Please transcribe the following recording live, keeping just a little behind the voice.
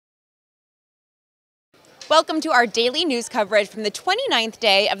Welcome to our daily news coverage from the 29th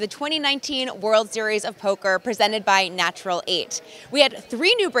day of the 2019 World Series of Poker presented by Natural 8. We had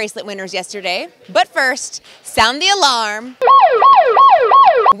 3 new bracelet winners yesterday, but first, sound the alarm.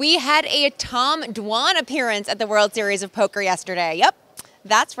 We had a Tom DWAN appearance at the World Series of Poker yesterday. Yep,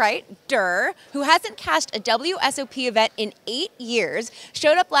 that's right, Durrr, who hasn't cashed a WSOP event in 8 years,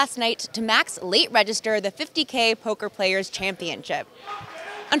 showed up last night to max late register the 50K Poker Players Championship.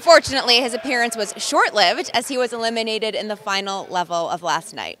 Unfortunately, his appearance was short-lived as he was eliminated in the final level of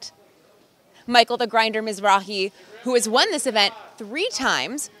last night. Michael the Grinder Mizrahi, who has won this event 3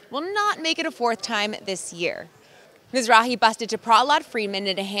 times, will not make it a 4th time this year. Mizrahi busted to Prahlad Friedman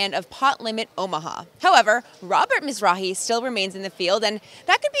in a hand of Pot Limit Omaha. However, Robert Mizrahi still remains in the field, and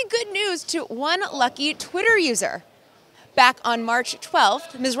that could be good news to one lucky Twitter user. Back on March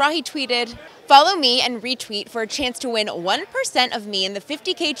 12th, Mizrahi tweeted, "Follow me and retweet for a chance to win 1% of me in the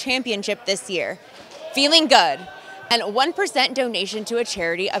 50K Championship this year. Feeling good. And 1% donation to a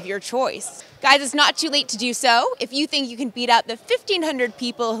charity of your choice." Guys, it's not too late to do so if you think you can beat out the 1,500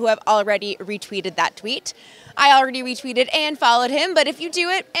 people who have already retweeted that tweet. I already retweeted and followed him, but if you do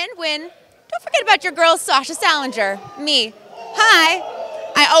it and win, don't forget about your girl, Sasha Salinger. Me. Hi.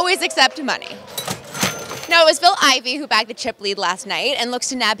 I always accept money. Now, it was Phil Ivey who bagged the chip lead last night and looks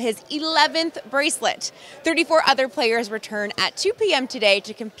to nab his 11th bracelet. 34 other players return at 2 p.m. today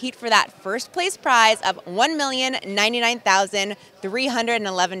to compete for that first place prize of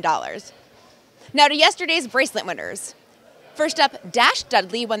 $1,099,311. Now to yesterday's bracelet winners. First up,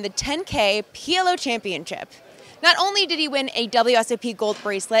 Dudley won the 10K PLO Championship. Not only did he win a WSOP gold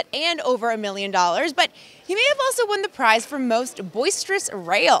bracelet and over $1 million, but he may have also won the prize for most boisterous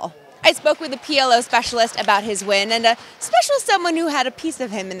rail. I spoke with a PLO specialist about his win and a special someone who had a piece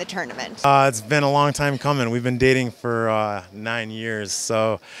of him in the tournament. It's been a long time coming. We've been dating for 9 years,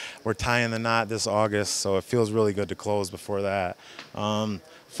 so we're tying the knot this August, so it feels really good to close before that.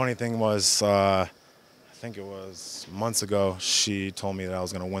 Funny thing was, I think it was months ago, she told me that I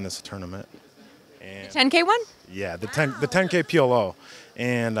was going to win this tournament. And the 10K one? Yeah, the 10K PLO.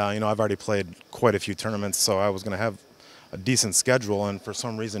 And, I've already played quite a few tournaments, so I was going to have a decent schedule, and for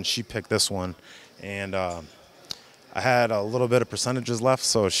some reason she picked this one, and I had a little bit of percentages left,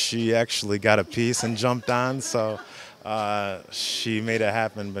 so she actually got a piece and jumped on, so she made it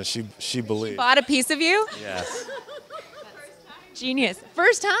happen, but she believed. She bought a piece of you? Yes. Genius.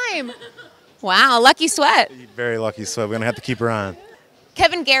 First time. Wow, lucky sweat. Very lucky sweat. We're going to have to keep her on.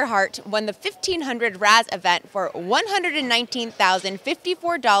 Kevin Gerhart won the 1,500 Razz event for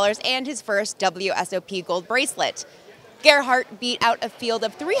 $119,054 and his first WSOP gold bracelet. Gerhart beat out a field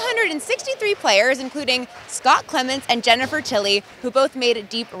of 363 players, including Scott Clements and Jennifer Tilley, who both made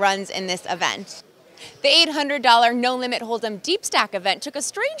deep runs in this event. The $800 No-Limit Hold'em Deepstack event took a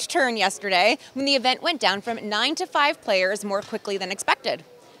strange turn yesterday when the event went down from 9 to 5 players more quickly than expected.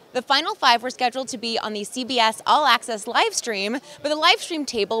 The final 5 were scheduled to be on the CBS All Access live stream, but the live stream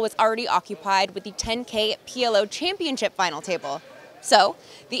table was already occupied with the 10K PLO Championship final table. So,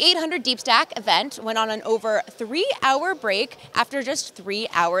 the 800 Deepstack event went on an over 3-hour break after just 3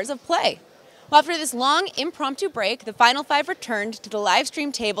 hours of play. Well, after this long impromptu break, the final 5 returned to the live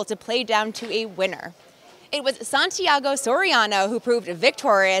stream table to play down to a winner. It was Santiago Soriano who proved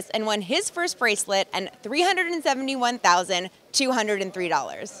victorious and won his first bracelet and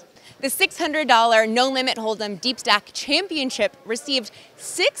 $371,203. The $600 No-Limit Hold'em Deepstack Championship received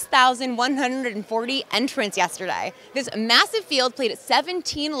 6,140 entrants yesterday. This massive field played at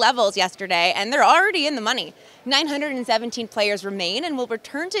 17 levels yesterday, and they're already in the money. 917 players remain and will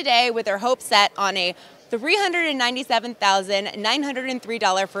return today with their hopes set on a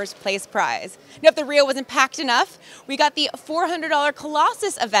 $397,903 first place prize. Now, if the reel wasn't packed enough, we got the $400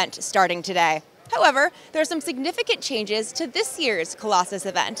 Colossus event starting today. However, there are some significant changes to this year's Colossus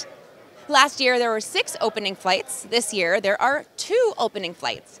event. Last year, there were 6 opening flights. This year, there are 2 opening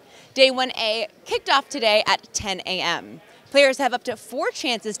flights. Day 1A kicked off today at 10 a.m. Players have up to 4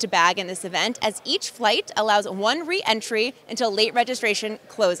 chances to bag in this event, as each flight allows 1 re-entry until late registration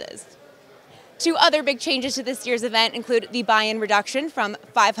closes. 2 other big changes to this year's event include the buy-in reduction from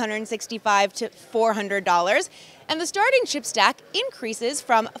 $565 to $400, and the starting chip stack increases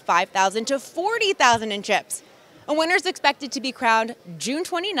from 5,000 to 40,000 in chips. A winner is expected to be crowned June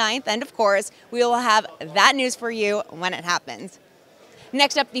 29th, and of course, we will have that news for you when it happens.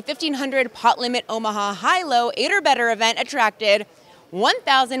 Next up, the 1,500 Pot Limit Omaha High-Low 8 or Better event attracted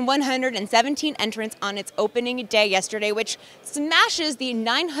 1,117 entrants on its opening day yesterday, which smashes the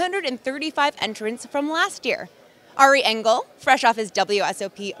 935 entrants from last year. Ari Engel, fresh off his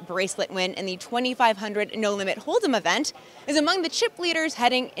WSOP bracelet win in the 2,500 No-Limit Hold'em event, is among the chip leaders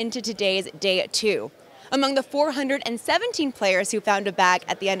heading into today's day 2. Among the 417 players who found a bag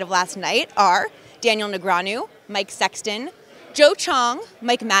at the end of last night are Daniel Negreanu, Mike Sexton, Joe Chong,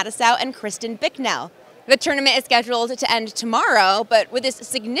 Mike Matisow, and Kristen Bicknell. The tournament is scheduled to end tomorrow, but with this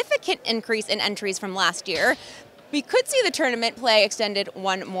significant increase in entries from last year, we could see the tournament play extended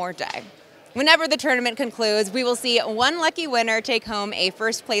one more day. Whenever the tournament concludes, we will see one lucky winner take home a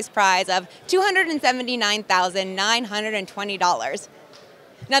first place prize of $279,920.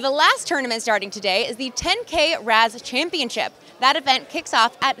 Now, the last tournament starting today is the 10K Razz Championship. That event kicks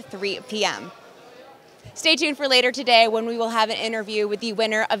off at 3 p.m. Stay tuned for later today when we will have an interview with the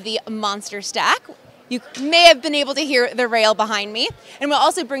winner of the Monster Stack. You may have been able to hear the rail behind me, and we'll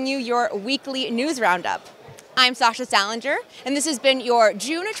also bring you your weekly news roundup. I'm Sasha Salinger, and this has been your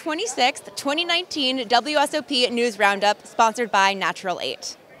June 26th, 2019 WSOP News Roundup, sponsored by Natural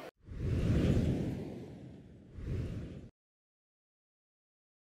 8.